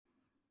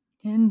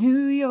In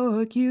New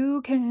York,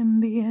 you can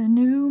be a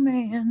new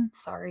man.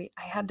 Sorry,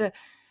 I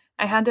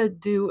had to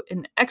do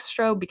an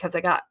extra because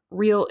I got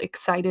real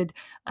excited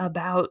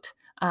about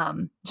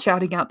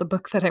shouting out the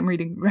book that I'm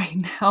reading right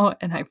now,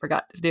 and I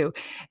forgot to do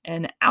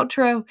an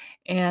outro.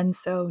 And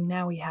so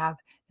now we have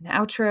an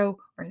outro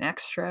or an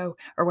extra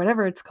or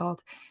whatever it's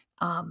called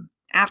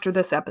after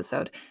this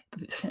episode.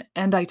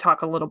 And I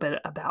talk a little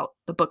bit about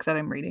the book that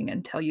I'm reading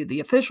and tell you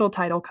the official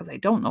title because I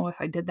don't know if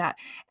I did that.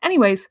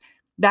 Anyways,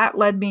 that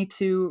led me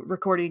to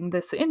recording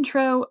this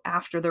intro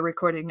after the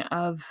recording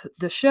of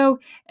the show.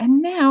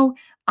 And now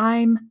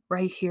I'm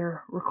right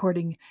here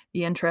recording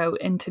the intro.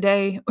 And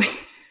today,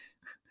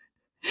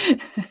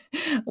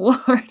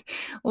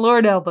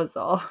 Lord help us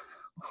all.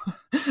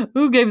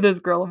 Who gave this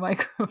girl a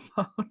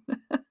microphone?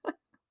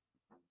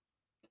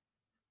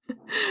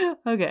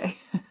 Okay.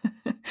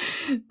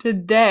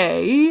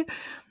 Today,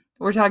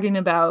 we're talking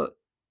about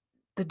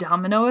the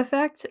domino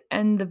effect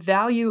and the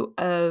value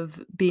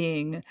of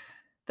being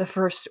the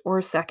first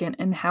or second,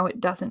 and how it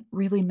doesn't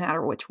really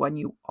matter which one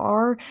you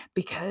are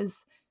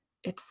because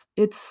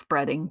it's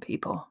spreading,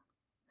 people.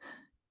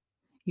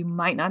 You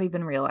might not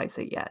even realize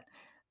it yet.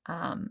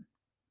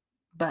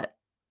 But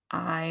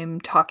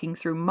I'm talking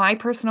through my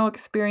personal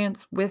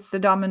experience with the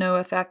domino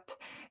effect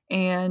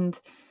and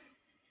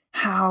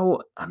how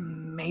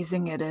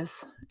amazing it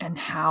is, and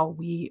how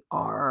we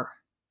are,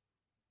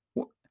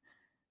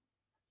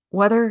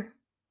 whether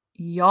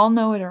y'all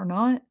know it or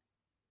not,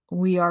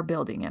 we are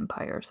building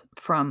empires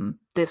from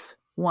this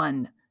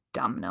one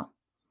domino.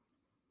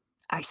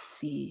 I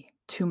see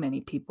too many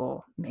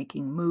people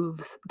making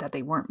moves that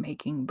they weren't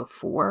making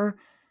before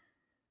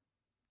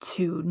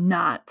to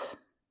not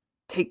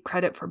take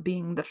credit for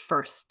being the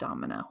first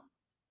domino,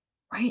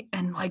 right?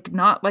 And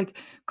not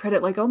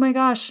credit oh my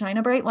gosh, shine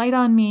a bright light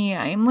on me.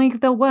 I'm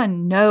the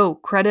one. No,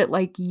 credit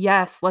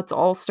yes, let's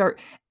all start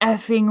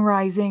effing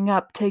rising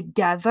up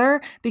together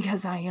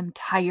because I am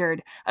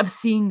tired of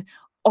seeing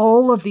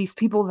all of these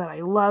people that I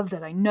love,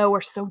 that I know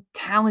are so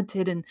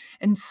talented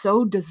and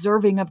so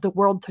deserving of the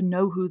world to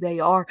know who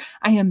they are.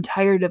 I am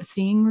tired of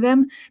seeing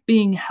them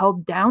being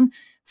held down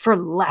for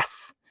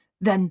less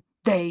than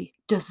they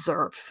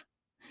deserve.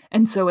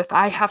 And so if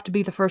I have to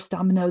be the first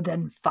domino,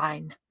 then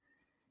fine.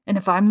 And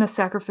if I'm the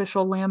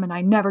sacrificial lamb and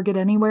I never get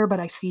anywhere, but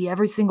I see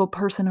every single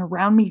person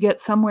around me get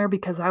somewhere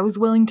because I was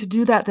willing to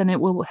do that, then it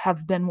will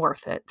have been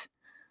worth it.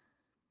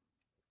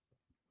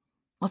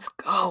 Let's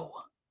go.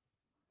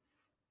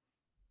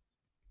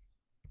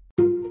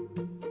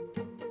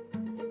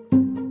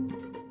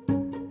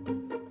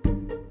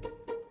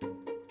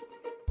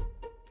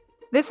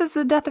 This is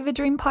the Death of a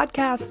Dream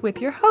podcast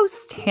with your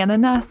host, Hannah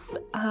Nuss.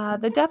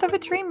 The Death of a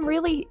Dream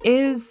really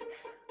is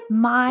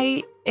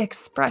my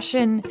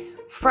expression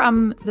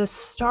from the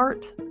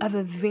start of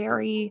a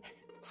very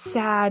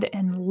sad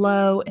and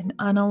low and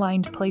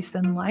unaligned place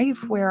in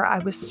life where I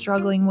was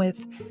struggling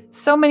with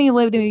so many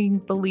limiting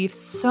beliefs,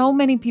 so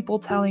many people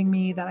telling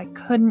me that I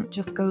couldn't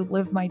just go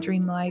live my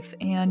dream life.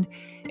 And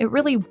it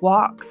really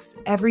walks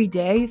every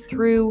day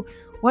through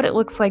what it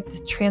looks like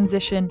to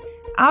transition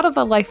out of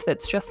a life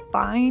that's just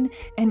fine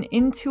and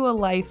into a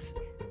life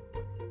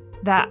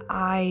that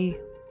I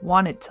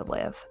wanted to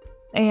live.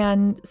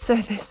 And so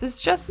this is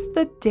just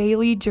the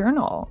daily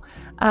journal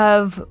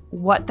of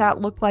what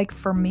that looked like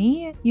for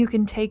me. You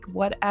can take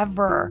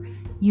whatever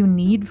you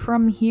need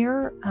from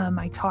here.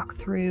 I talk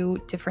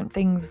through different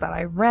things that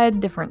I read,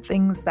 different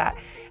things that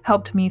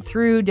helped me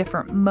through,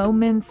 different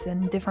moments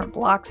and different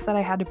blocks that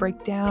I had to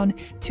break down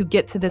to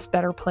get to this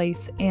better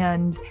place.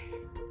 And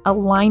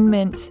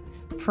alignment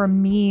for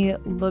me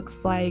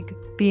looks like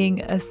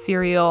being a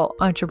serial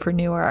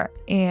entrepreneur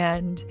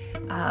and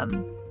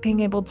being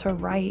able to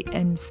write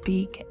and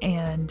speak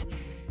and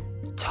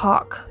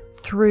talk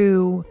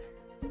through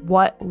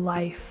what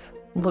life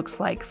looks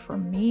like for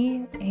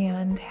me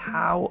and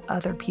how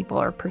other people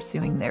are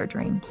pursuing their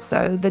dreams.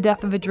 So the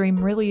Death of a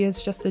Dream really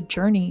is just a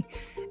journey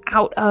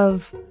out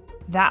of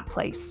that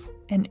place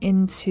and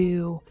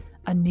into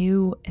a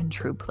new and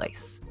true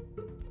place.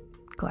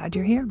 Glad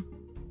you're here.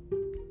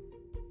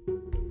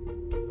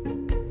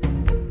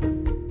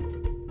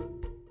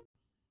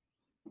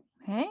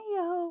 Hey,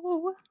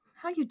 yo.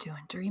 How you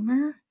doing,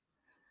 dreamer?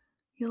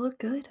 You look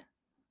good.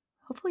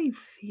 Hopefully you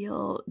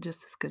feel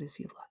just as good as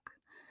you look.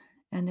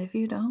 And if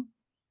you don't,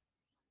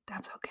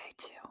 that's okay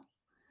too.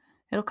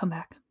 It'll come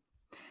back.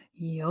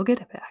 You'll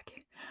get it back.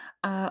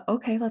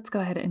 Okay, let's go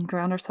ahead and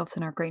ground ourselves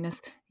in our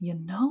greatness. You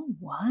know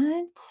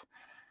what?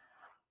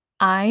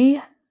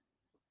 I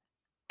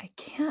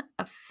can't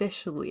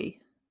officially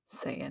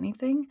say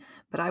anything,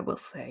 but I will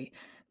say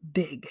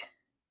big,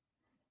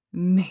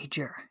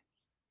 major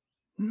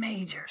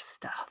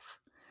stuff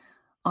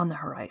on the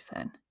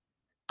horizon.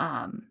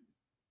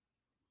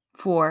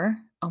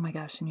 Oh my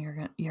gosh,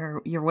 and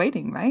you're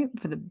waiting, right,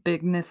 for the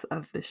bigness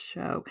of this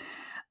show.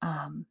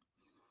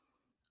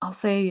 I'll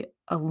say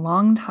a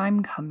long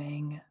time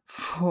coming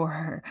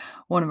for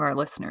one of our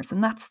listeners,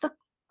 and that's the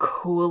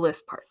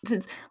coolest part.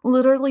 It's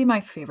literally my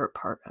favorite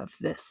part of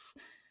this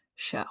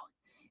show.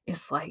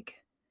 Is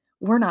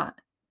we're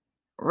not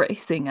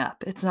racing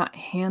up. It's not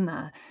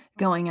Hannah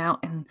going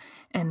out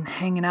and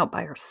hanging out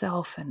by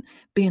herself and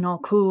being all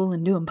cool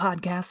and doing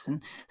podcasts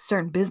and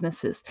starting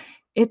businesses.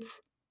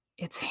 It's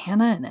it's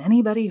Hannah and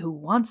anybody who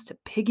wants to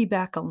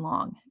piggyback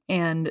along.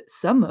 And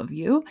some of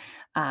you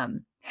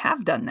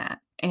have done that,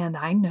 and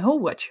I know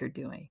what you're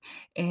doing.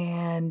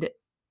 And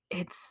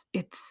it's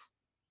it's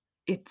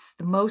it's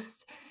the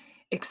most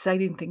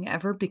exciting thing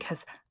ever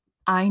because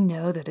I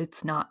know that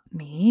it's not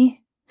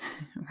me,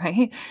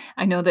 right?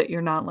 I know that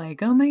you're not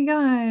like, "Oh my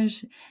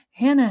gosh,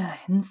 Hannah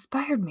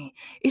inspired me."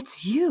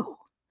 It's you.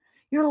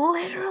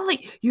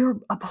 You're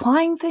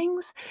applying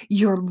things,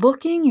 you're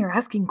looking, you're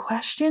asking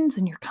questions,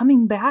 and you're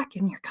coming back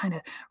and you're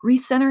kinda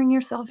recentering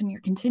yourself and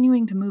you're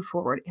continuing to move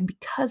forward, and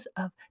because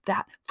of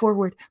that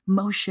forward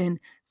motion,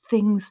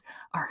 things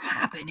are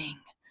happening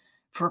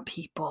for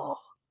people.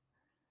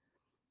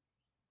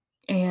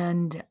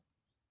 And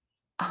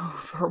oh,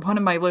 for one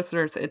of my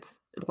listeners, it's,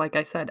 like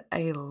I said,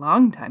 a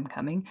long time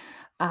coming,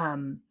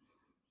 um,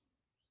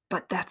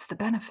 but that's the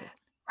benefit,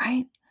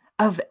 right?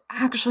 Of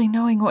actually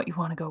knowing what you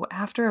wanna go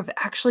after, of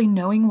actually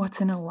knowing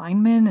what's in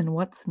alignment and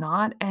what's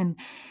not, and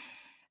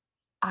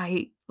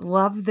I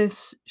love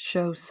this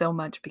show so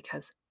much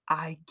because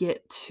I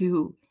get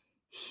to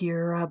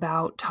hear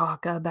about,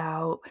 talk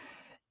about,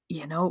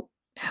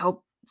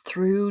 help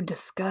through,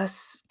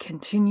 discuss,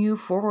 continue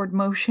forward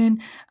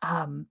motion,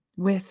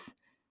 with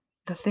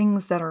the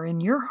things that are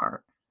in your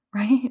heart,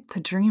 right?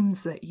 The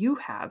dreams that you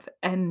have.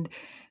 And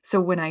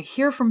so when I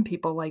hear from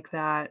people like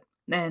that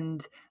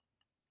and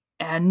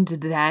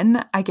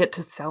then I get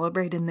to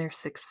celebrate in their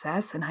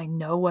success and I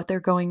know what they're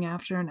going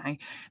after and I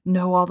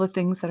know all the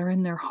things that are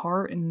in their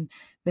heart and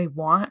they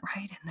want,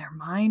 right, in their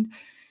mind.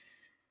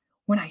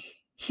 When I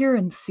hear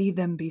and see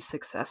them be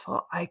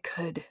successful, I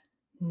could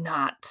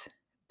not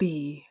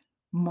be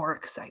more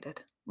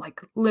excited.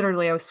 Like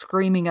literally, I was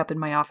screaming up in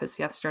my office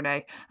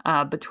yesterday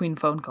between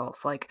phone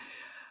calls, like,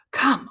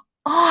 "Come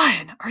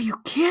on, are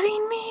you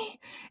kidding me?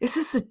 Is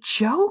this a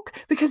joke?"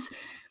 Because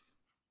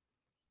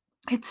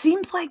it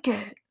seems like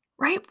it,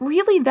 right?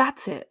 Really,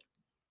 that's it.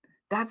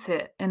 That's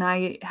it. And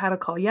I had a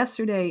call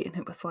yesterday and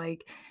it was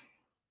like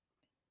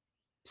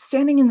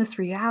standing in this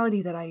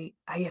reality that I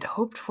had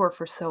hoped for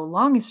so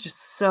long is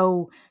just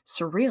so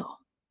surreal,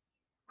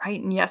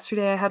 right? And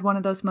yesterday I had one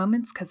of those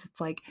moments because it's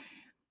like,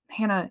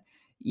 Hannah,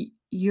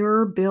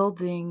 you're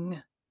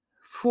building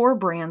 4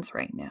 brands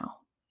right now.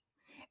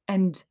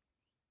 And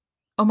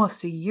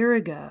almost a year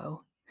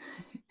ago,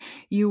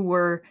 you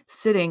were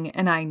sitting,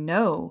 and I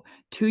know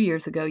 2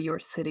 years ago, you were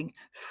sitting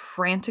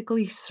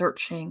frantically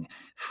searching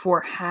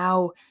for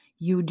how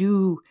you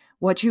do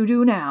what you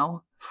do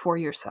now for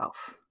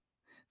yourself,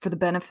 for the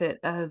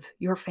benefit of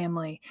your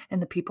family and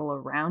the people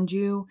around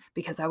you,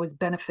 because I was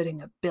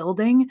benefiting a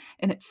building,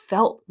 and it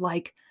felt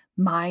like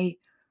my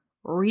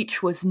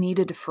reach was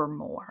needed for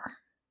more,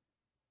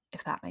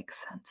 if that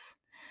makes sense.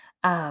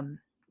 Um,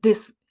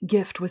 this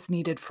gift was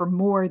needed for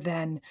more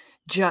than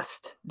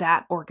just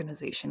that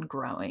organization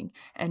growing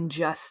and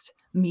just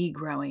me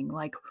growing.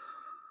 Like,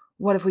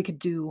 what if we could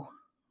do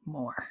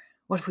more?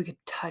 What if we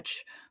could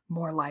touch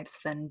more lives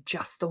than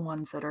just the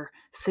ones that are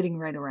sitting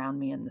right around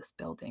me in this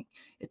building?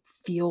 It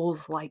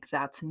feels like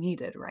that's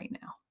needed right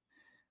now,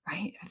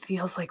 right? It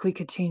feels like we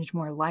could change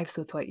more lives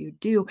with what you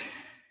do.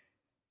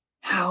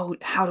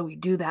 How do we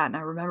do that? And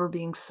I remember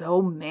being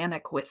so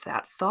manic with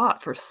that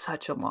thought for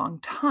such a long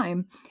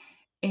time.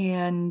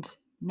 And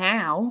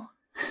now,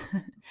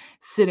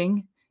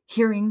 sitting,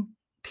 hearing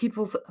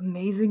people's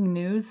amazing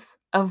news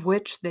of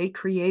which they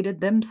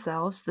created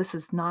themselves. This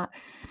is not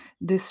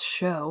this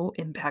show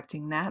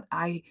impacting that.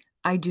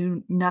 I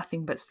do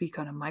nothing but speak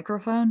on a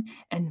microphone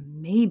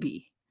and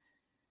maybe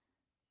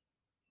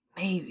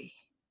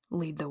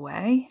lead the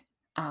way.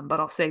 But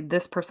I'll say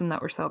this person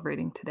that we're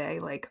celebrating today,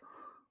 like,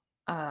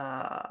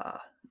 uh,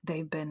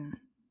 they've been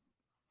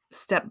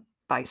step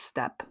by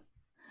step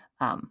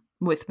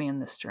with me in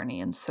this journey.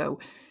 And so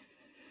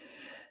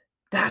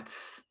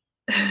that's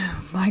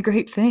my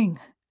great thing.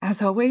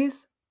 As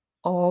always,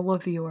 all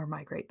of you are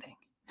my great thing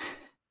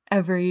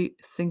every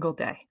single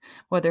day,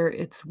 whether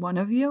it's one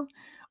of you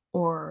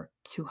or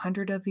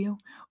 200 of you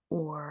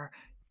or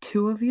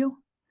two of you.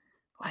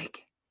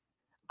 Like,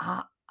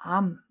 uh,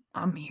 I'm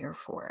here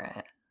for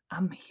it.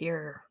 I'm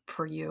here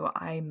for you.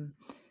 I'm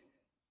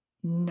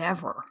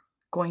never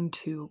going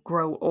to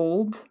grow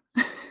old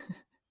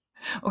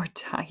or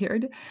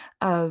tired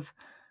of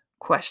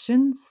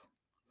questions,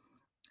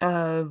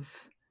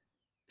 of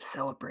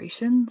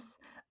celebrations,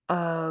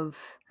 of,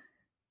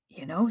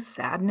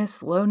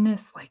 sadness,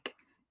 lowness. Like,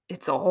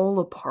 it's all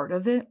a part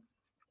of it.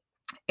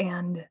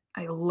 And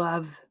I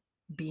love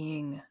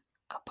being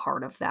a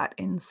part of that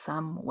in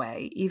some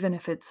way, even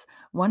if it's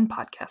one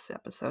podcast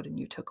episode and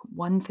you took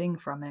one thing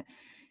from it.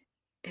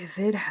 If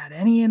it had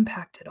any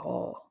impact at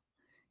all,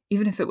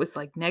 even if it was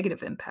like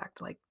negative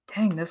impact, like,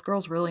 dang, this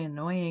girl's really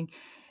annoying.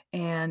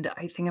 And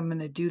I think I'm going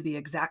to do the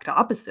exact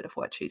opposite of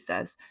what she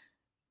says.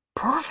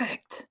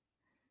 Perfect.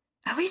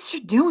 At least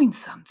you're doing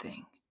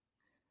something,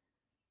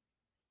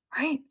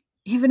 right?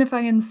 Even if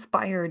I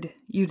inspired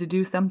you to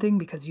do something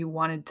because you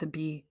wanted to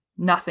be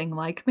nothing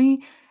like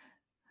me,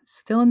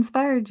 still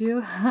inspired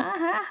you.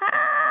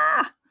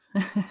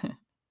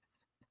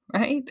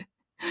 Right?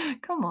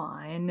 Come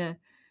on.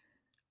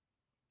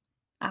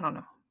 I don't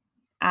know.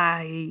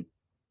 I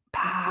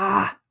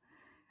ah,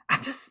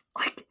 I'm just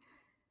like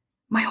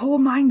my whole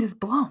mind is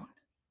blown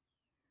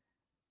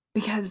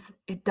because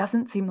it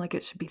doesn't seem like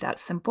it should be that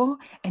simple,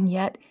 and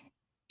yet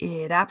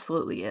it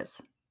absolutely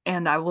is.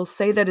 And I will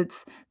say that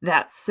it's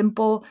that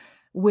simple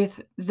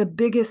with the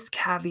biggest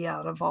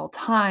caveat of all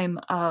time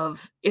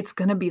of it's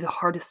gonna be the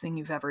hardest thing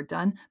you've ever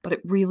done, but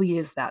it really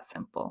is that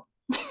simple.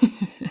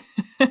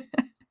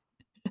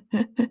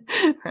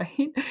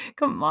 Right?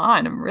 Come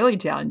on, I'm really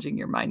challenging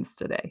your minds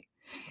today.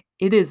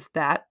 It is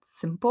that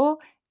simple,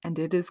 and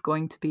it is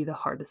going to be the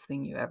hardest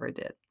thing you ever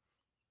did.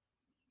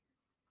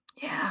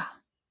 Yeah,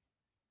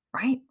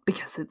 right?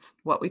 Because it's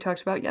what we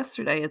talked about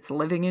yesterday. It's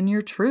living in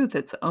your truth.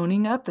 It's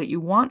owning up that you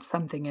want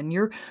something and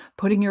you're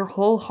putting your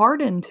whole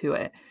heart into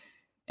it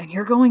and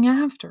you're going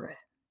after it.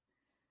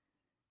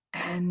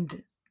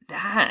 And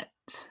that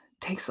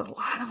takes a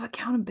lot of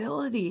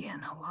accountability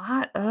and a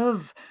lot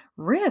of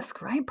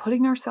risk, right?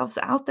 Putting ourselves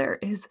out there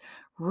is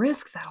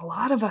risk that a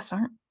lot of us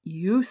aren't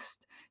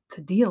used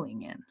to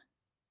dealing in.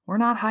 We're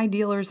not high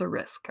dealers of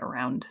risk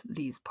around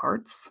these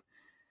parts,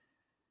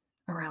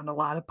 around a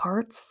lot of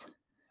parts,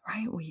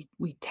 right?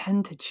 We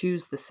tend to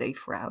choose the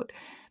safe route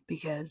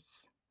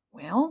because,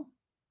 well,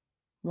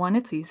 one,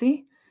 it's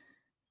easy.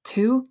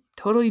 Two,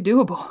 totally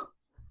doable.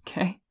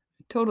 Okay,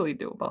 totally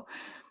doable.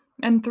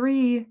 And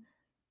three,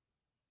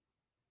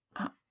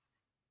 uh,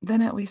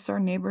 then at least our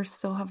neighbors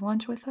still have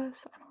lunch with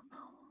us. I don't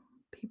know.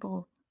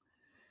 People,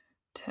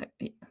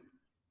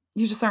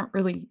 you just aren't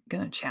really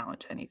going to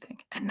challenge anything.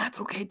 And that's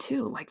okay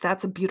too. Like,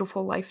 that's a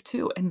beautiful life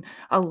too. And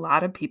a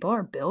lot of people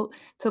are built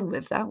to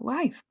live that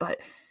life. But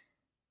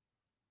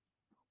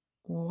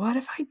what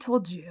if I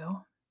told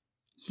you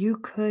you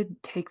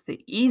could take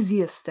the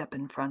easiest step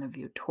in front of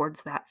you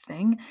towards that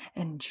thing,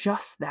 and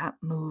just that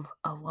move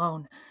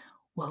alone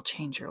will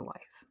change your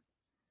life,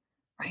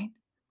 right?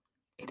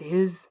 It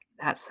is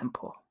that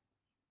simple,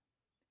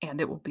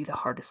 and it will be the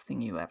hardest thing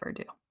you ever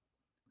do.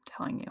 I'm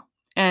telling you.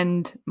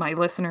 And my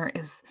listener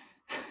is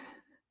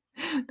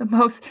the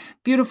most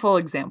beautiful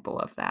example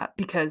of that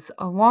because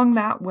along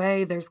that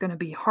way, there's going to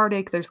be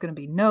heartache, there's going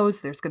to be no's,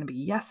 there's going to be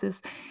yeses,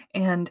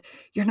 and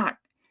you're not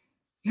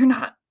you're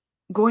not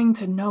going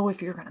to know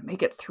if you're going to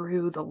make it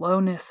through the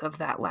lowness of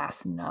that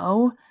last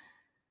no.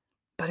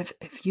 But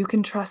if you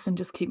can trust and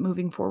just keep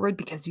moving forward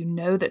because you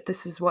know that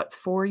this is what's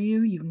for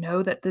you, you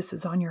know that this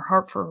is on your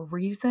heart for a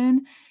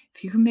reason,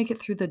 if you can make it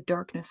through the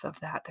darkness of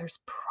that, there's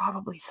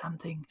probably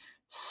something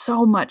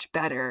so much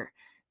better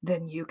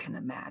than you can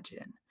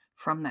imagine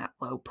from that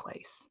low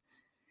place.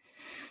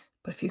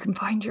 But if you can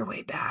find your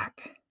way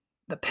back,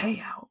 the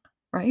payout,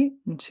 right?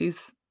 And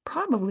she's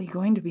probably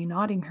going to be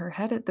nodding her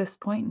head at this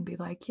point and be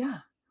like, yeah,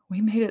 we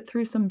made it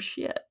through some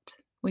shit.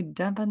 We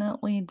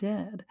definitely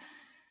did.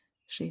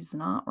 She's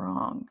not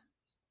wrong.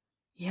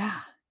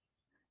 Yeah,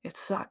 it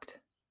sucked.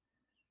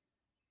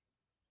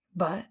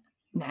 But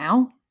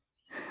now,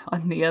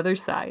 on the other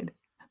side,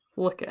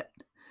 look at.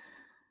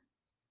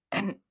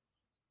 And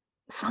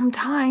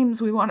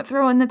sometimes we want to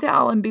throw in the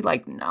towel and be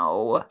like,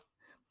 no,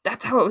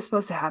 that's how it was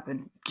supposed to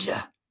happen.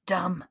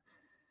 Dumb.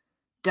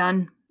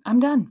 Done. I'm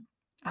done.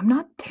 I'm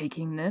not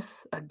taking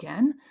this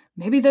again.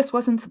 Maybe this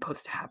wasn't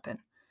supposed to happen.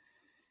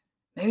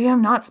 Maybe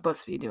I'm not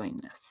supposed to be doing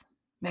this.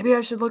 Maybe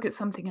I should look at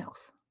something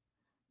else.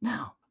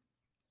 No.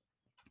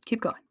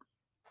 Keep going.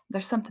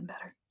 There's something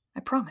better. I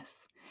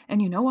promise.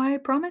 And you know why I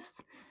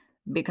promise?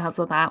 Because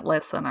of that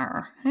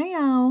listener.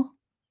 Hey-o.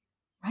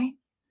 Right?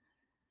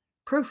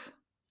 Proof.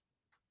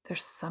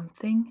 There's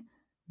something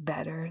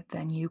better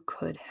than you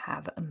could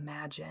have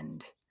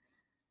imagined.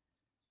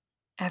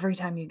 Every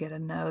time you get a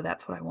no,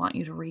 that's what I want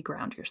you to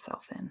reground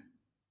yourself in.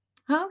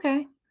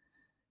 Okay,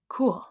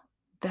 cool.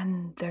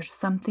 Then there's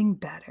something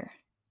better.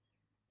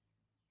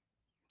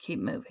 Keep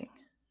moving.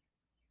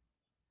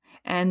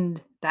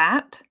 And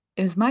that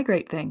is my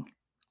great thing.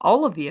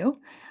 All of you,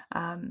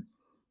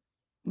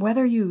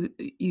 whether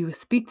you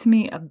speak to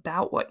me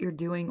about what you're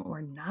doing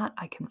or not,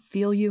 I can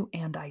feel you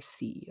and I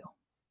see you.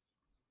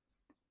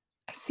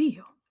 I see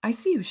you. I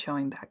see you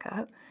showing back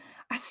up.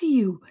 I see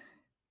you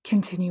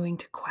continuing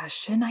to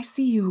question. I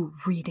see you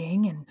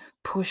reading and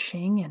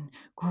pushing and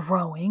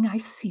growing. I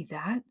see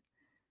that.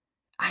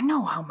 I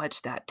know how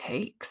much that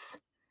takes.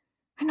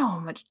 I know how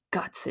much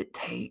guts it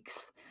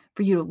takes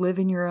for you to live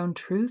in your own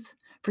truth,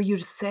 for you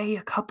to say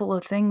a couple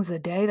of things a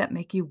day that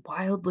make you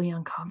wildly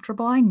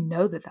uncomfortable. I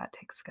know that that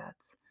takes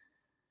guts.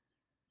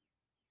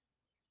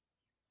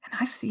 And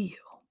I see you.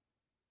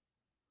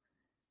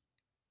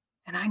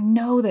 And I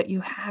know that you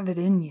have it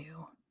in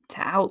you to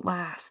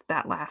outlast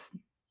that last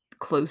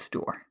closed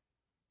door,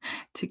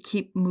 to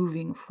keep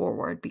moving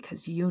forward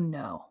because you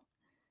know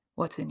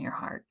what's in your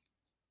heart.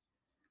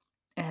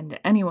 And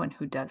anyone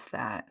who does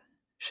that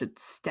should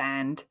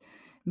stand,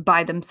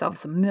 buy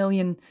themselves a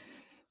million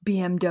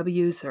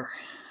BMWs or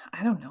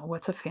I don't know,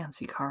 what's a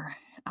fancy car?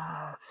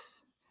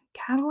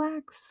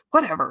 Cadillacs?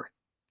 Whatever.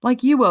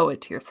 Like, you owe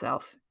it to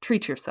yourself.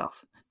 Treat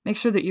yourself. Make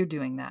sure that you're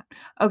doing that.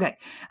 Okay.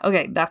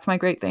 Okay. That's my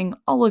great thing.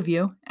 All of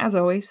you, as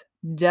always,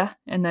 duh.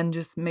 And then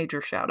just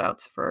major shout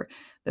outs for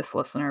this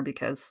listener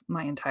because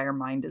my entire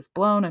mind is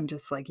blown. I'm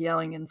just like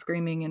yelling and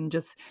screaming and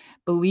just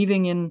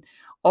believing in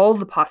all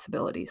the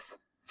possibilities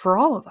for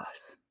all of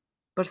us,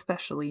 but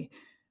especially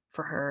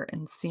for her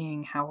and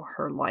seeing how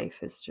her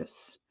life is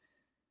just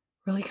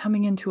really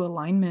coming into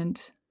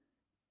alignment.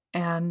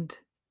 And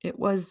it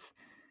was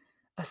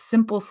a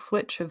simple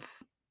switch of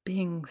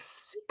being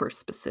super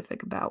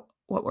specific about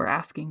what we're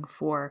asking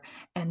for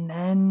and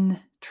then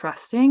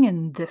trusting.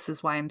 And this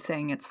is why I'm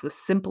saying it's the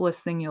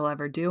simplest thing you'll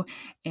ever do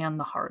and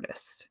the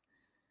hardest.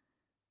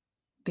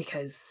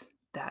 Because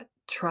that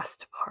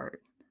trust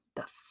part,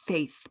 the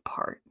faith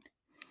part,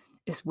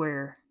 is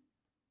where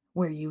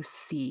you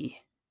see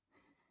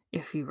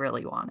if you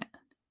really want it.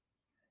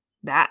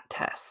 That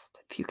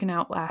test, if you can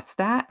outlast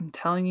that, I'm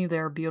telling you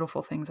there are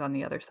beautiful things on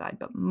the other side,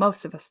 but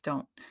most of us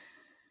don't.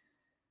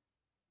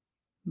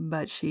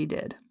 But she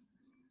did.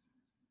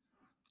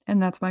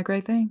 And that's my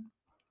great thing.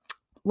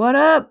 What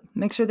up?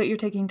 Make sure that you're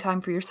taking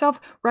time for yourself.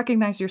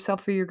 Recognize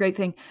yourself for your great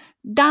thing.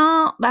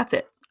 That's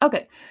it.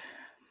 Okay.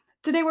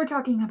 Today we're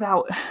talking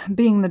about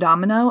being the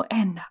domino.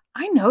 And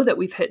I know that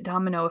we've hit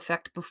domino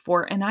effect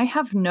before, and I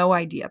have no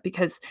idea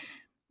because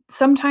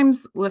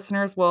sometimes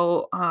listeners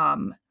will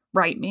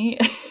write me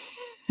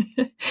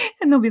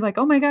and they'll be like,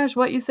 oh my gosh,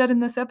 what you said in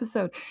this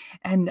episode.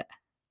 And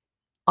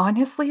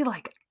honestly,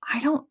 like, I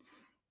don't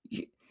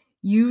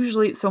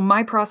usually, so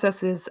my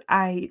process is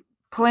I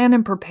plan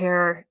and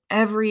prepare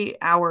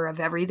every hour of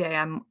every day.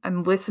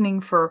 I'm listening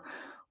for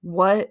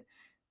what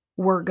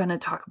we're going to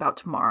talk about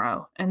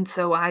tomorrow. And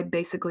so I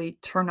basically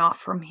turn off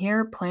from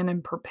here, plan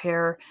and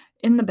prepare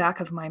in the back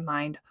of my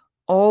mind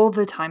all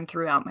the time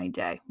throughout my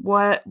day.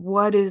 What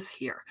is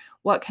here?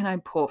 What can I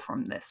pull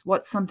from this?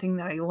 What's something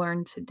that I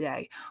learned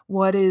today?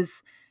 What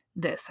is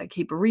this? I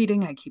keep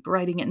reading, I keep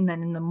writing it, and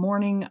then in the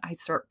morning I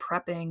start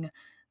prepping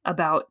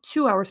about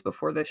 2 hours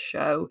before this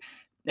show,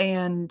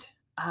 and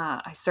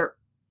I start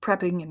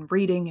prepping and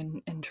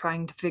reading and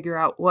trying to figure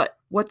out what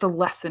the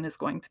lesson is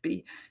going to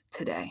be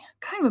today.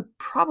 Kind of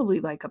probably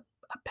like a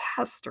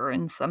pastor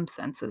in some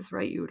senses,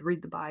 right? You would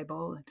read the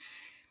Bible.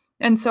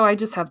 And so I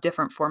just have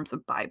different forms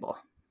of Bible,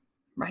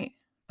 right?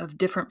 Of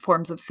different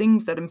forms of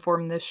things that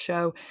inform this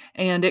show.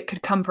 And it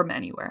could come from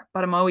anywhere,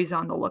 but I'm always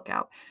on the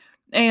lookout.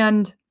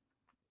 And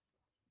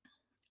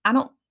I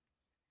don't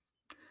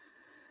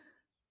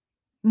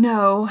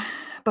know,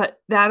 but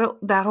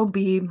that'll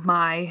be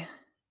my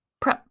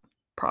prep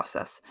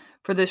process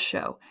for this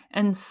show.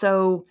 And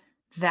so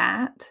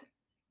that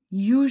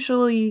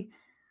usually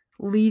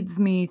leads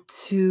me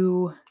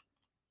to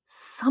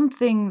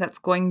something that's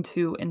going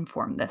to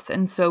inform this.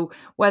 And so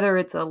whether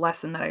it's a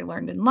lesson that I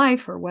learned in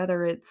life or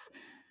whether it's,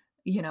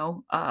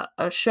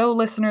 a show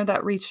listener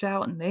that reached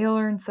out and they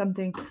learned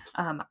something,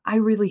 I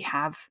really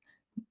have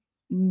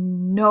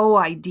no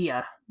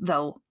idea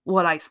though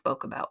what I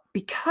spoke about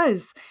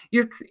because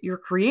you're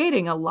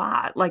creating a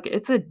lot. Like,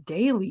 it's a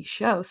daily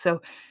show.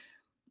 So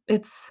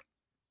it's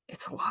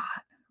a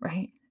lot,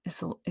 right?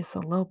 It's a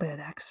little bit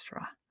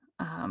extra.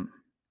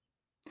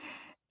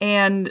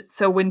 And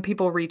so when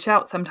people reach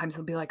out, sometimes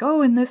they'll be like,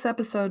 "Oh, in this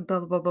episode, blah,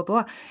 blah, blah, blah,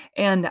 blah."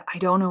 And I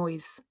don't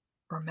always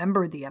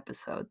remember the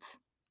episodes.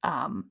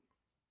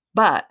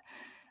 But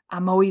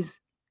I'm always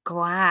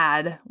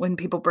glad when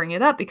people bring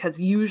it up because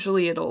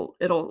usually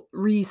it'll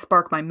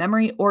re-spark my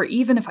memory, or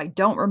even if I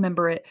don't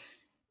remember it,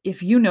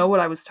 if you know what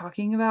I was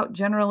talking about,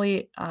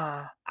 generally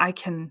I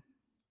can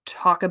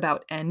talk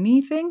about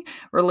anything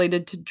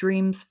related to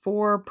dreams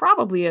for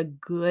probably a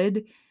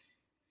good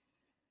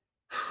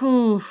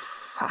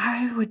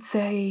I would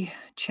say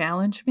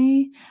challenge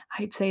me.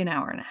 I'd say an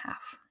hour and a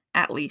half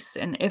at least.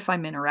 And if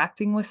I'm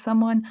interacting with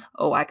someone,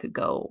 oh, I could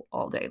go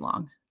all day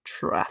long.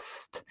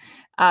 Trust.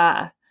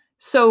 Uh,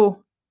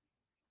 so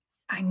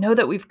I know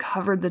that we've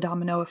covered the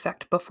domino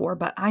effect before,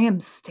 but I am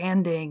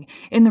standing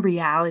in the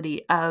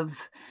reality of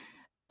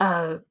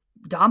a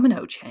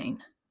domino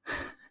chain,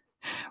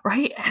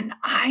 right? And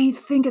I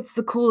think it's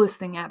the coolest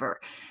thing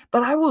ever.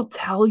 But I will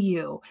tell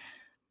you,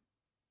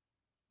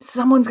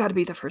 someone's got to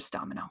be the first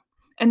domino.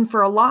 And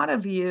for a lot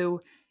of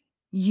you,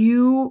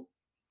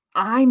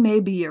 I may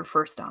be your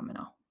first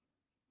domino,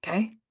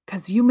 okay?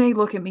 Because you may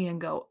look at me and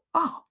go,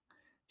 oh,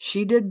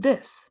 she did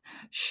this.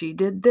 She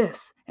did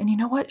this. And you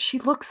know what? She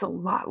looks a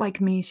lot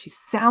like me. She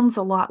sounds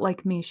a lot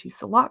like me.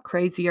 She's a lot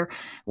crazier.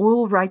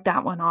 We'll write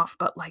that one off.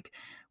 But like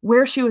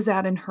where she was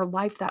at in her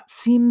life, that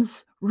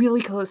seems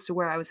really close to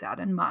where I was at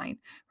in mine,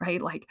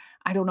 right? Like,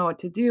 I don't know what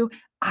to do.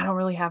 I don't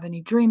really have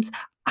any dreams.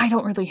 I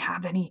don't really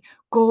have any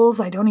goals.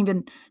 I don't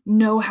even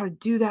know how to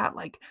do that.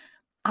 Like,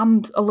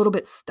 I'm a little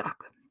bit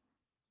stuck,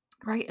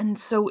 right? And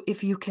so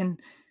if you can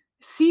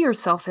see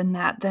yourself in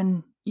that,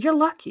 then you're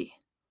lucky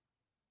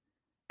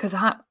because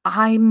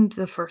I'm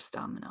the first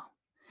domino.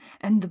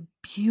 And the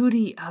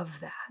beauty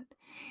of that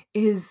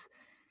is,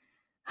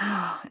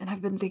 and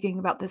I've been thinking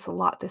about this a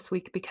lot this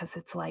week because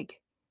it's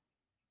like,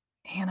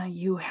 Hannah,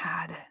 you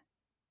had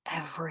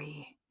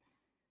every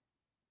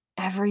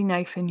every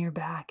knife in your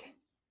back,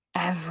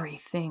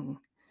 everything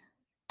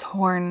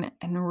torn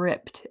and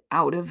ripped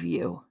out of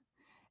you,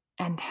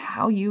 and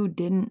how you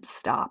didn't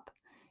stop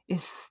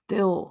is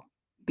still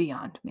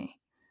beyond me.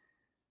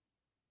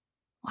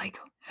 Like,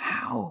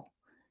 how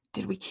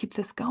did we keep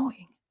this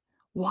going?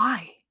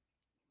 Why?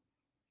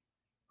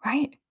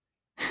 Right?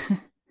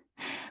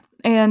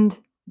 And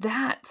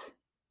that's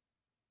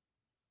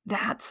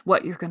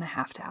what you're going to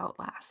have to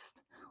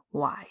outlast.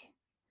 Why?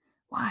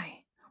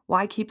 Why?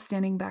 Why keep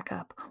standing back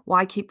up?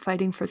 Why keep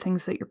fighting for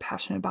things that you're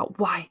passionate about?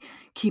 Why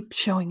keep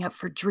showing up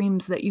for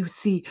dreams that you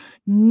see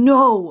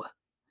none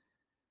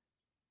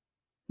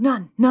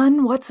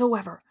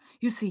whatsoever?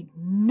 You see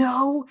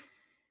no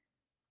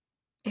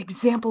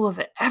example of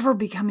it ever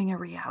becoming a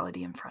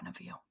reality in front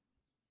of you.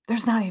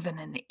 There's not even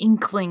an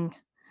inkling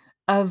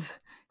of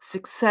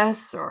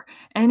success or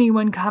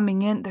anyone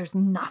coming in. There's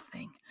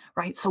nothing,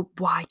 right? So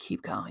why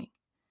keep going?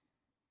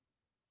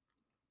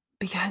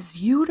 Because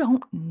you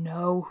don't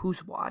know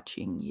who's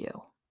watching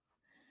you,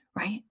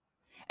 right?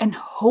 And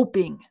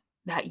hoping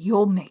that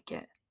you'll make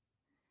it.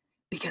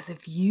 Because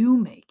if you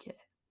make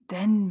it,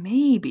 then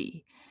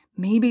maybe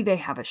they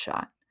have a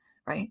shot,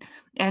 right?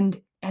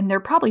 And they're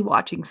probably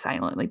watching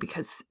silently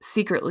because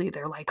secretly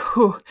they're like,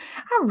 "Oh,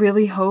 I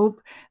really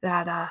hope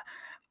that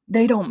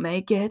they don't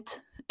make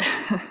it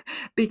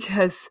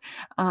because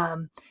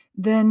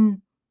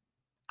then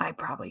I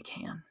probably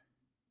can."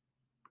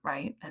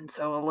 Right? And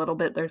so a little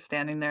bit they're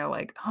standing there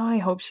like, "Oh, I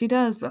hope she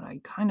does, but I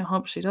kind of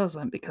hope she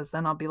doesn't because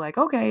then I'll be like,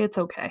 okay, it's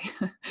okay.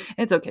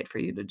 It's okay for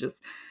you to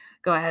just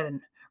go ahead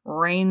and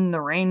rein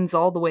the reins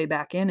all the way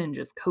back in and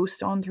just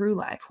coast on through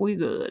life. We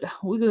good.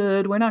 We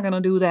good. We're not going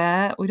to do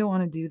that. We don't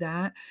want to do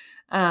that."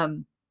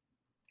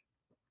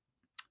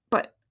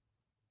 But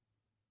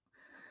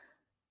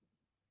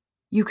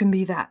you can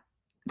be that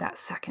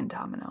second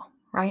domino,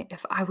 right?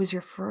 If I was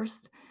your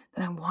first,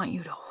 then I want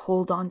you to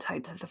hold on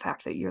tight to the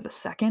fact that you're the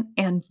second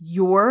and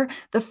you're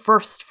the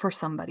first for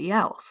somebody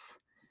else.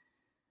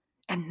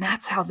 And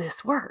that's how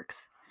this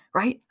works,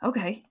 right?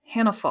 Okay,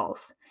 Hannah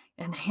falls,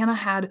 and Hannah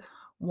had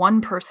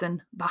one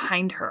person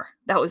behind her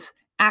that was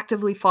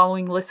actively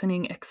following,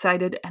 listening,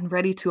 excited, and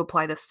ready to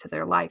apply this to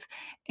their life.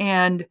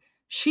 And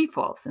she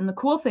falls. And the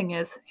cool thing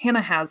is,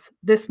 Hannah has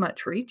this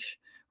much reach,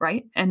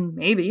 right? And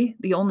maybe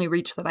the only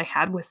reach that I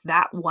had was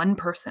that one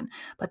person.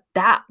 But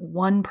that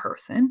one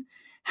person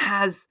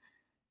has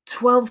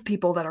 12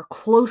 people that are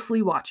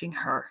closely watching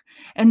her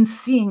and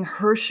seeing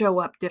her show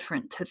up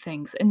different to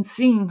things and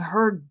seeing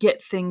her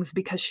get things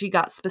because she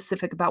got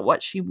specific about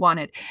what she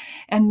wanted.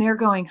 And they're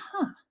going,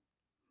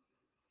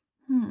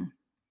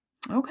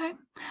 okay,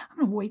 I'm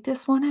going to wait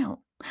this one out.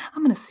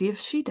 I'm going to see if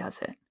she does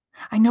it.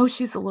 I know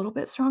she's a little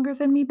bit stronger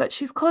than me, but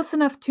she's close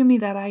enough to me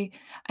that I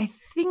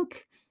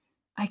think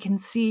I can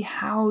see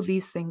how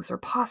these things are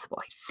possible.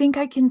 I think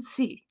I can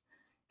see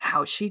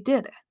how she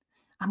did it.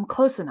 I'm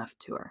close enough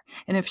to her.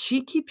 And if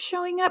she keeps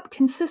showing up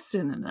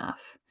consistent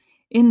enough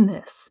in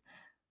this,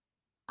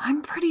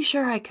 I'm pretty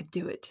sure I could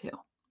do it too.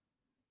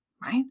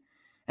 Right?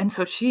 And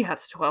so she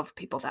has 12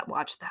 people that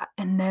watch that.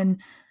 And then,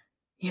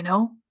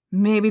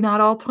 maybe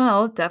not all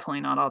 12, definitely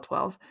not all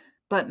 12,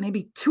 but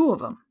maybe 2 of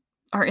them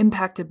are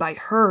impacted by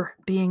her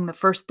being the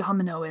first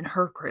domino in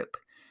her group.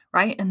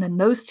 Right? And then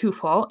those 2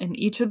 fall, and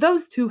each of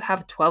those 2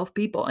 have 12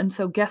 people. And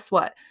so guess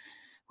what?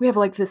 We have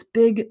like this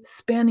big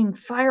spanning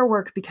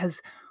firework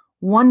because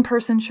one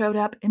person showed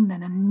up and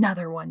then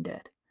another one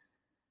did.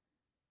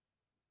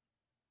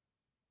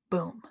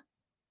 Boom.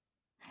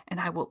 And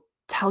I will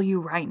tell you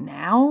right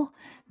now,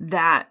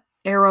 that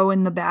arrow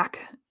in the back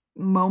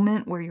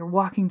moment where you're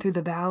walking through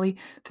the valley,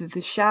 through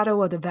the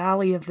shadow of the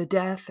valley of the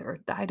death, or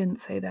I didn't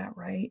say that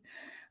right.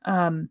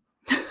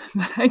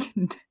 But I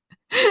can.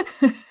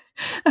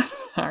 I'm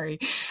sorry.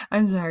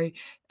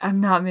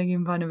 I'm not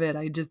making fun of it.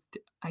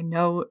 I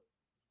know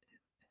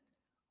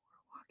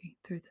walking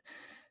through the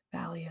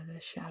valley of the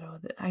shadow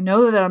of the, I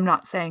know that I'm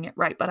not saying it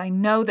right, but I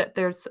know that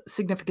there's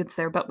significance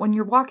there. But when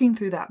you're walking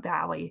through that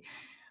valley,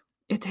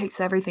 it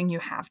takes everything you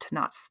have to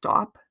not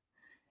stop.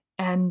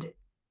 And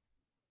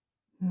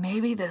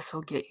maybe this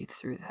will get you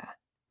through that.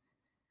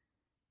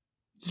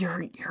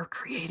 You're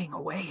creating a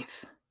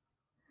wave.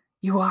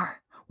 You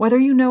are, whether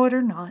you know it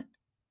or not,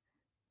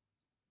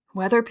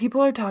 whether people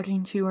are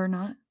talking to you or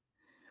not,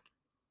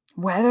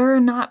 whether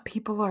or not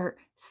people are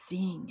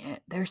seeing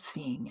it, they're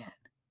seeing it.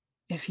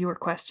 If you are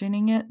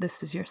questioning it,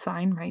 this is your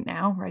sign right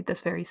now, right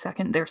this very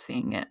second, they're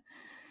seeing it.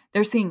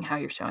 They're seeing how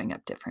you're showing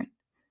up different.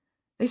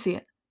 They see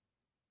it.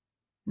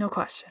 No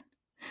question.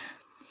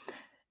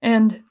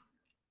 And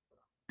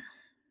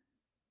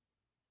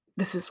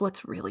this is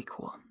what's really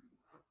cool.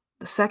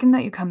 The second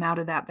that you come out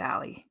of that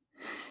valley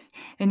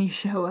and you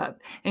show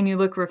up and you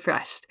look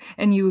refreshed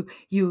and you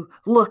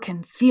look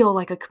and feel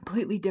like a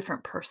completely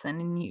different person,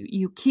 and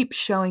you keep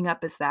showing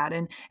up as that,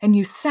 and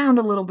you sound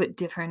a little bit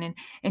different,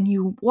 and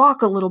you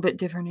walk a little bit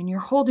different, and you're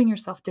holding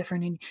yourself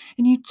different, and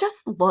you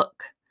just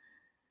look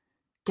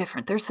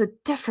different. There's a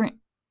different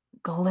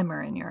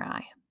glimmer in your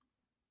eye.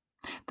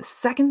 The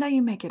second that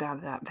you make it out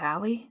of that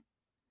valley,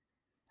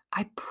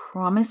 I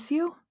promise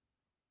you,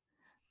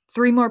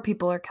 3 more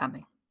people are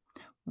coming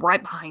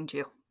right behind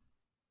you,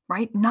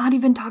 right? Not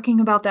even talking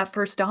about that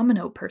first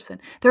domino person.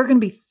 There are going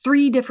to be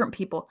 3 different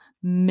people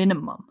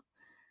minimum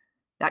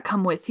that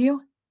come with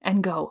you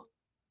and go,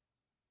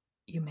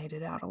 "You made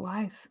it out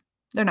alive."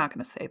 They're not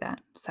going to say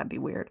that. 'Cause that'd be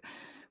weird,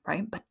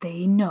 right? But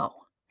they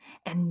know.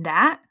 And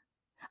that,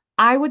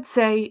 I would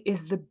say,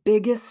 is the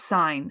biggest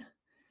sign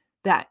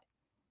that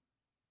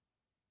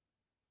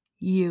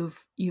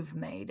you've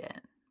made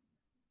it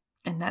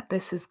and that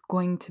this is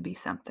going to be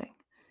something,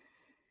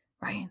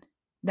 right?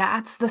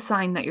 That's the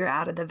sign that you're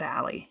out of the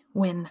valley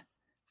when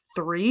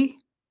 3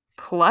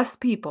 plus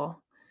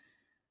people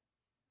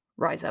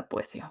rise up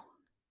with you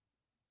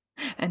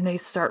and they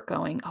start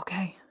going,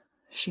 "Okay,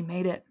 she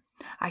made it.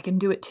 I can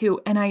do it too."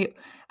 And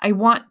I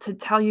want to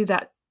tell you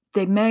that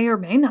they may or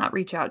may not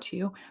reach out to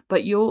you,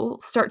 but you'll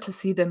start to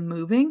see them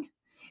moving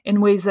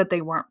in ways that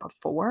they weren't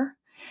before.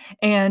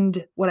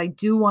 And what I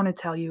do want to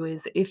tell you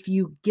is if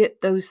you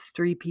get those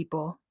 3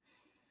 people,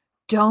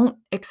 don't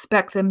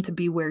expect them to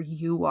be where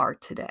you are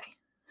today,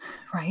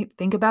 right?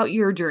 Think about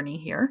your journey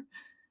here,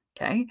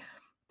 okay?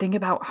 Think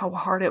about how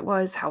hard it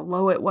was, how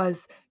low it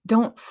was.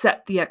 Don't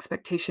set the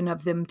expectation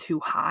of them too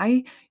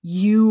high.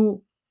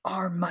 You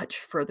are much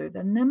further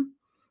than them.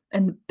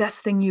 And the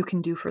best thing you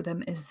can do for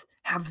them is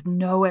have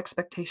no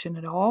expectation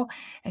at all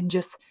and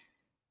just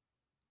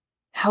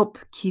help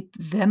keep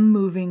them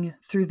moving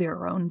through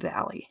their own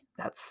valley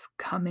that's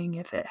coming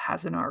if it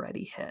hasn't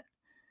already hit.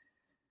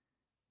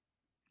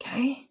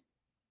 Okay?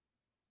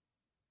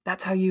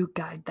 That's how you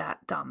guide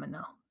that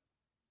domino.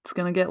 It's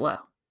going to get low.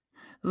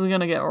 It's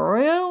going to get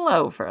real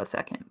low for a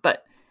second,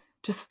 but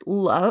just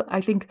love.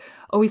 I think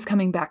always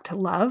coming back to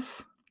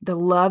love, the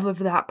love of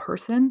that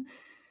person,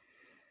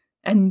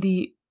 and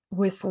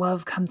with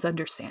love comes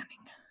understanding,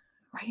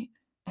 right?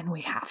 And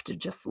we have to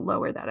just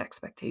lower that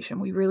expectation.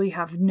 We really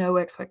have no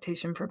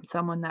expectation from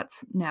someone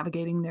that's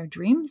navigating their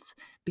dreams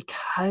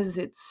because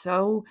it's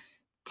so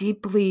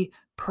deeply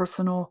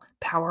personal,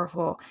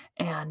 powerful,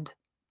 and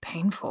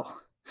painful,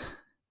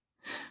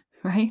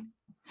 right?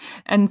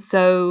 And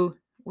so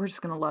we're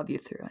just going to love you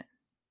through it.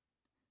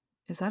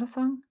 Is that a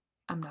song?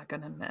 I'm not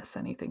going to mess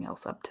anything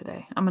else up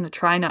today. I'm going to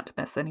try not to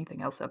mess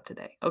anything else up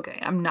today. Okay,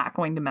 I'm not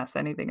going to mess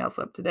anything else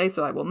up today,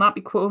 so I will not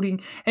be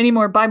quoting any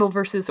more Bible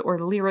verses or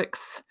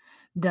lyrics.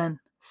 Done,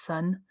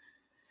 son.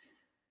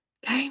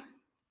 Okay?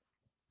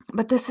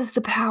 But this is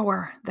the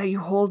power that you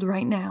hold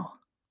right now.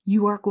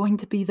 You are going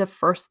to be the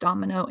first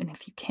domino, and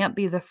if you can't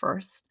be the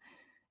first,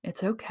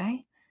 it's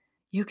okay.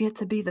 You get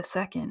to be the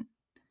second.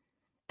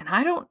 And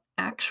I don't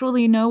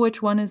actually know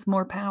which one is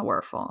more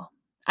powerful.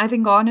 I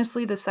think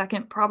honestly, the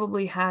second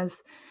probably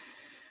has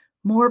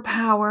more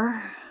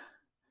power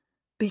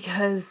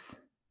because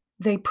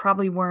they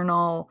probably weren't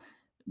all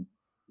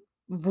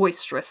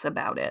boisterous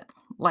about it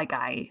like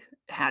I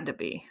had to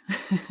be,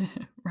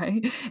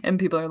 right? And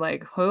people are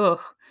like,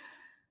 "Oh,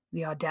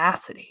 the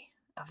audacity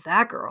of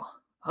that girl.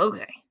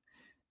 Okay,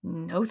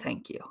 no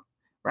thank you."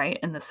 Right?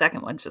 And the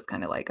second one's just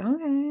kind of like,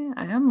 "Okay,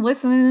 I am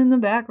listening in the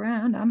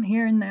background. I'm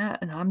hearing that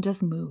and I'm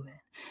just moving.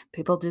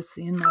 People just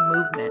seeing my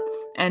movement."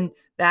 And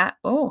that,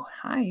 "Oh,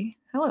 hi.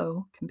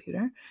 Hello,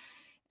 computer."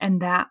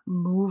 And that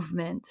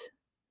movement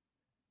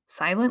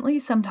silently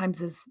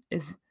sometimes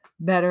is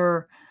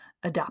better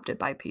adopted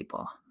by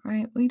people,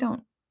 right? We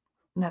don't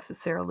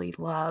necessarily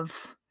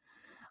love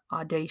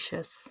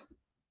audacious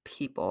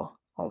people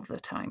all the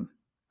time.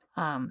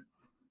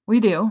 We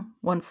do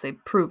once they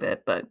prove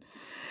it, but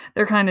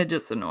they're kind of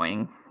just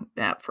annoying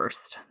at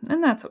first,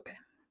 and that's okay.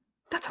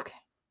 That's okay.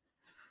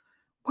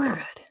 We're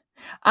good.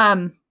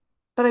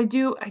 But I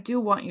do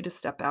want you to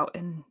step out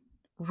and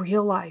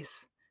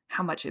realize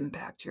how much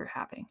impact you're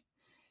having.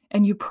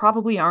 And you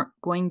probably aren't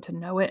going to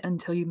know it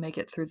until you make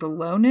it through the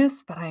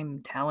lowness, but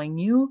I'm telling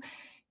you,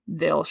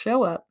 they'll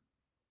show up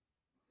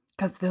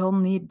because they'll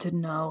need to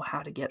know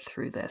how to get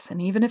through this.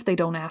 And even if they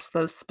don't ask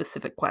those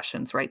specific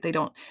questions, right? They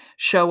don't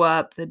show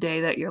up the day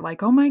that you're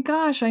like, "Oh my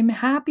gosh, I'm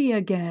happy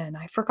again.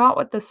 I forgot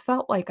what this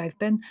felt like. I've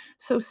been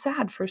so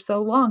sad for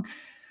so long."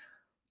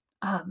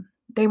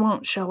 They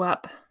won't show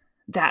up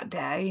that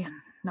day and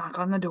knock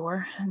on the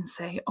door and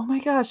say, "Oh my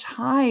gosh,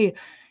 hi.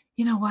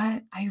 You know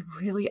what?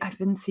 I've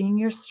been seeing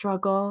your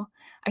struggle.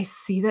 I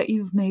see that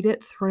you've made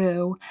it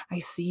through. I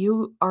see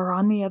you are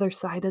on the other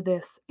side of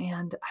this,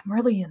 and I'm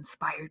really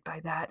inspired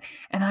by that.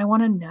 And I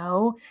want to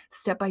know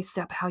step by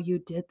step how you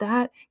did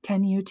that.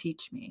 Can you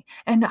teach me?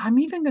 And I'm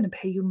even going to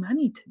pay you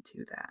money to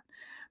do that."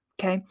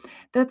 Okay?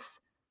 That's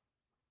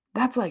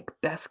like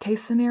best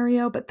case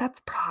scenario, but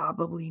that's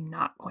probably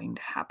not going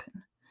to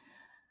happen.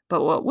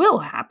 But what will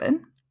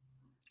happen,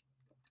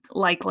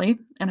 likely,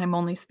 and I'm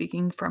only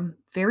speaking from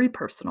very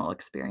personal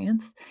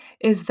experience,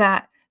 is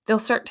that they'll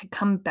start to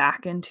come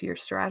back into your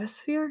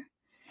stratosphere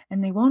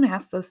and they won't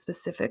ask those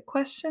specific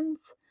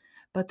questions,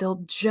 but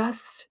they'll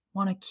just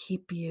want to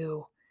keep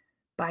you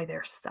by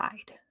their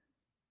side.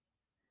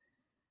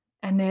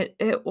 And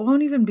it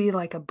won't even be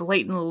like a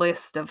blatant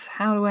list of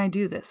how do I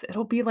do this?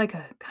 It'll be like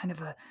a kind of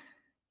a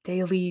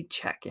daily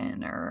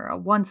check-in or a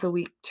once a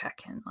week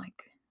check-in.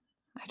 Like,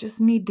 I just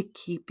need to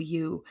keep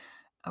you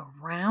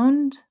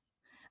around.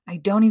 I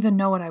don't even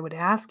know what I would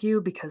ask you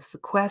because the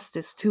quest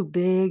is too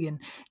big and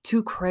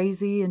too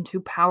crazy and too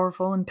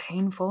powerful and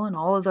painful and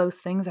all of those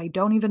things. I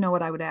don't even know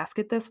what I would ask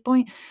at this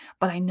point,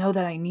 but I know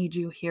that I need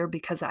you here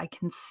because I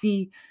can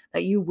see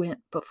that you went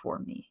before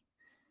me,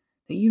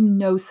 that you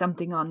know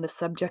something on the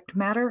subject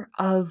matter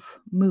of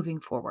moving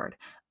forward,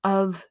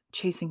 of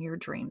chasing your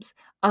dreams,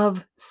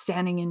 of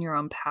standing in your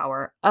own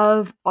power,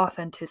 of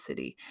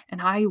authenticity.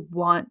 And I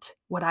want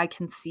what I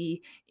can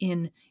see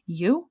in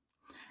you.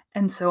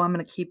 And so I'm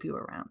going to keep you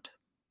around.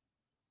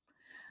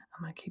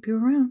 I'm going to keep you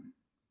around.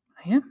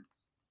 I am.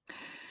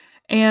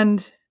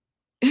 And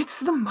it's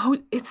the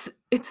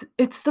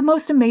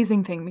most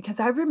amazing thing because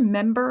I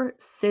remember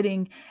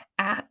sitting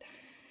at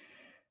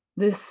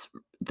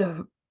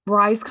the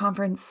Rise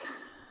conference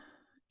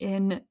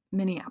in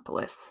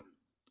Minneapolis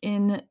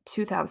in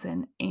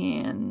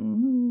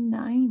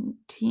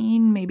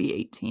 2019, maybe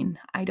 18.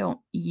 I don't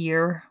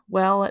year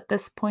well at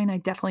this point. I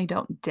definitely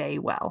don't day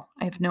well.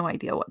 I have no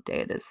idea what day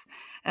it is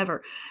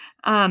ever.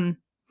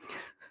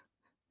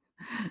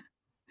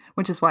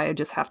 Which is why I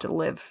just have to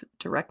live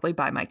directly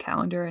by my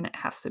calendar and it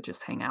has to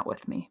just hang out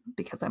with me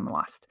because I'm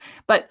lost.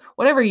 But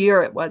whatever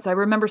year it was, I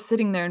remember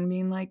sitting there and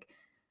being like,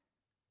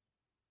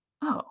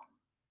 oh,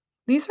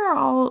 these are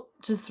all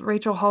just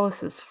Rachel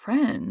Hollis's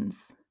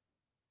friends.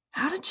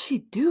 How did she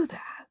do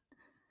that?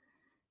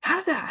 How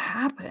did that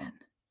happen?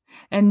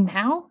 And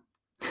now,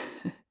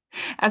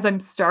 as I'm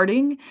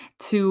starting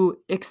to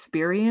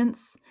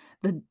experience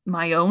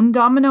my own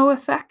domino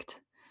effect,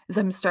 as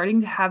I'm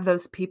starting to have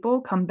those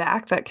people come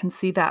back that can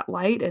see that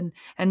light and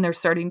they're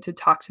starting to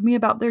talk to me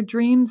about their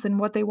dreams and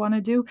what they want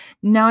to do,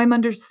 now I'm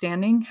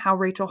understanding how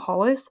Rachel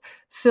Hollis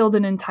filled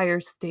an entire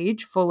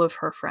stage full of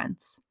her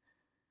friends.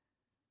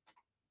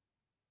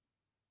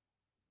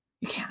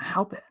 You can't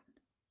help it.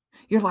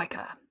 You're like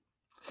a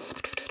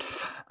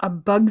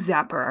bug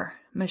zapper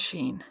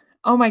machine.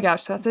 Oh my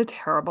gosh, that's a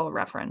terrible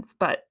reference,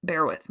 but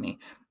bear with me.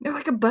 They're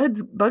like a bug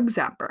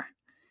zapper.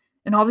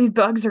 And all these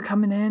bugs are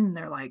coming in and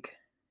they're like,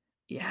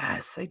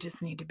 yes, I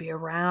just need to be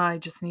around. I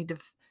just need to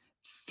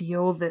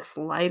feel this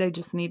light. I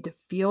just need to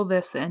feel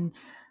this. And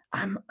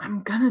I'm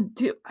gonna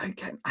do, I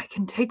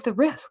can take the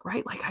risk,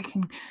 right? Like I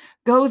can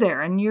go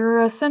there and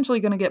you're essentially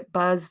gonna get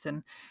buzzed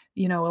and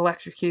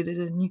electrocuted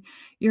and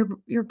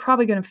you're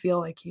probably gonna feel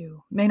like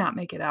you may not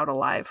make it out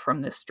alive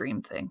from this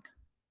dream thing,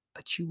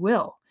 but you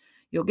will.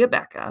 You'll get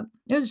back up.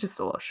 It was just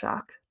a little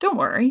shock. Don't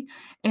worry.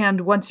 And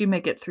once you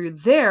make it through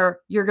there,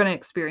 you're going to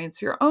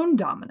experience your own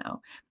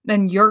domino.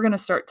 Then you're going to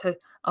start to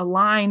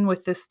align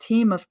with this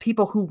team of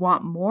people who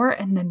want more.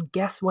 And then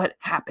guess what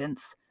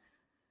happens?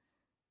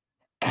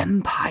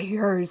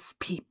 Empires,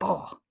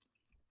 people.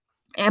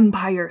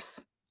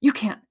 Empires. You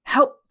can't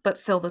help but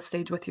fill the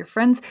stage with your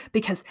friends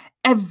because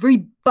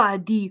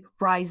everybody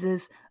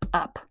rises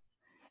up.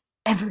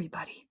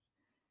 Everybody.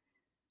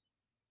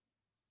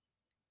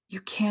 You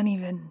can't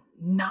even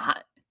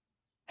not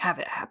have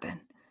it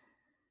happen.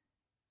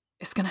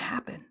 It's going to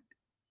happen.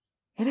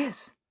 It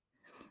is.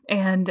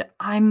 And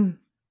I'm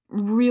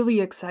really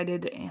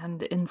excited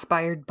and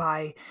inspired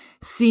by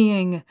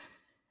seeing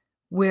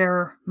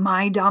where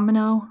my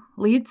domino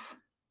leads,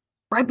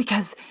 right?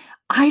 Because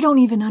I don't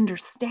even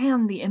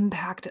understand the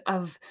impact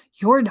of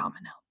your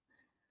domino.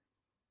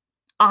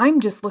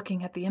 I'm just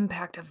looking at the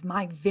impact of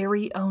my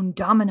very own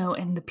domino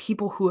and the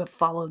people who have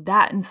followed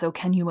that. And so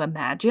can you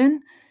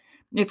imagine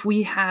if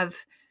we have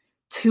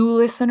 2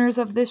 listeners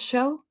of this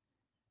show?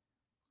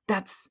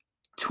 That's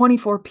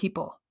 24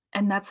 people.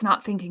 And that's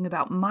not thinking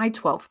about my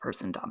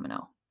 12-person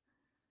domino.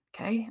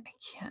 Okay? I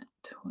can't.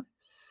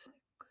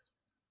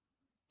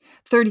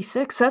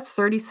 36. That's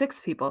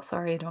 36 people.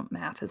 Sorry, I don't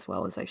math as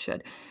well as I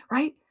should.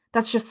 Right?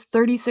 That's just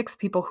 36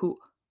 people who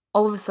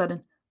all of a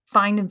sudden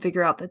find and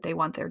figure out that they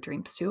want their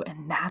dreams too.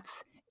 And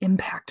that's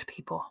impact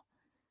people.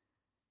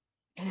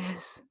 It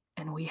is.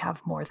 And we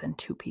have more than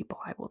 2 people.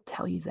 I will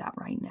tell you that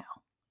right now.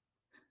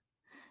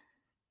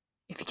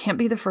 If you can't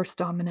be the first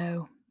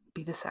domino,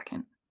 be the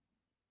second.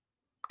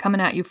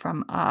 Coming at you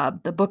from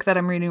the book that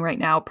I'm reading right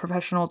now,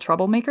 Professional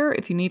Troublemaker.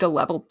 If you need a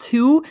level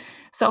 2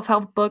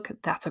 self-help book,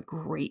 that's a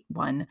great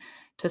one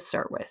to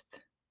start with.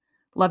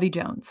 Lovey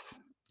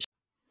Jones.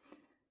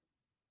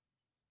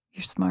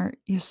 You're smart,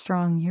 you're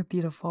strong, you're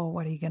beautiful.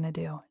 What are you going to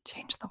do?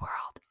 Change the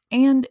world.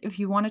 And if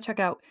you want to check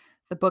out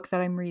the book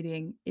that I'm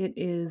reading, it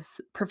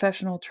is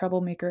Professional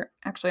Troublemaker.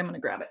 Actually, I'm going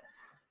to grab it.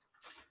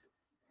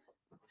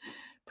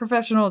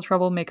 Professional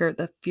Troublemaker,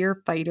 The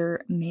Fear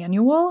Fighter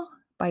Manual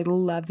by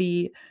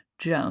Lovey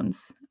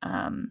Jones.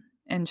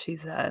 And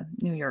she's a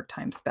New York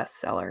Times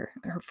bestseller.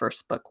 Her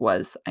first book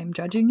was I'm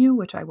Judging You,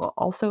 which I will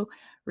also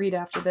read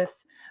after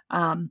this.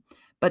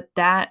 But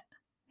that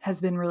has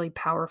been really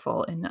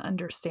powerful in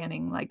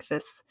understanding like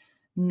this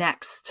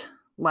next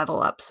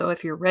level up. So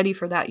if you're ready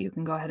for that, you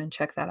can go ahead and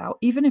check that out.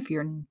 Even if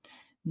you're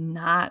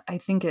not,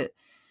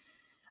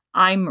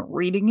 I'm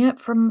reading it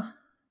from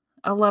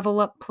a level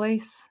up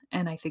place.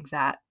 And I think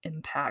that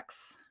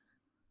impacts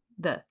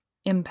the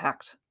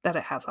impact that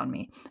it has on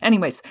me.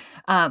 Anyways,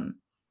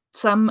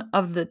 some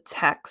of the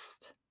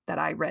text that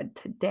I read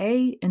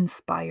today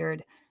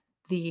inspired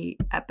the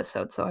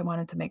episode. So I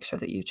wanted to make sure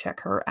that you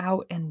check her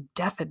out and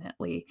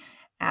definitely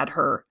add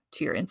her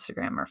to your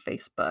Instagram or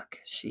Facebook.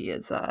 She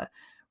is a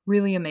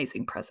really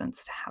amazing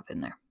presence to have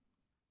in there.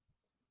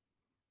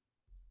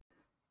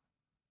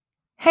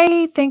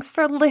 Hey, thanks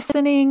for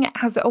listening.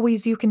 As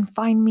always, you can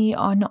find me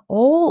on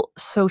all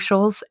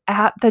socials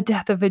at The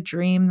Death of a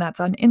Dream. That's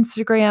on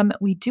Instagram.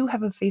 We do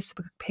have a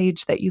Facebook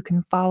page that you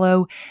can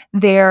follow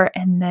there,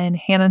 and then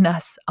Hannah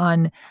Nuss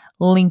on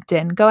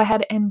LinkedIn. Go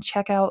ahead and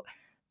check out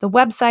the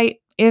website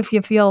if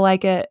you feel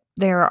like it.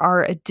 There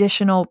are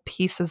additional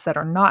pieces that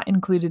are not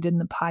included in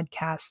the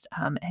podcast,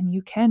 and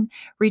you can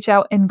reach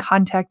out and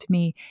contact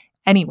me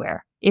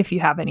anywhere. If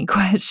you have any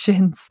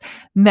questions,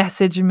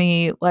 message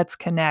me. Let's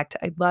connect.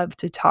 I'd love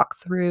to talk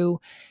through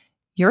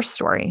your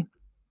story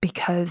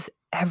because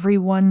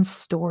everyone's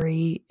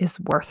story is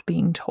worth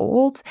being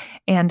told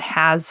and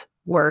has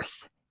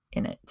worth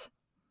in it.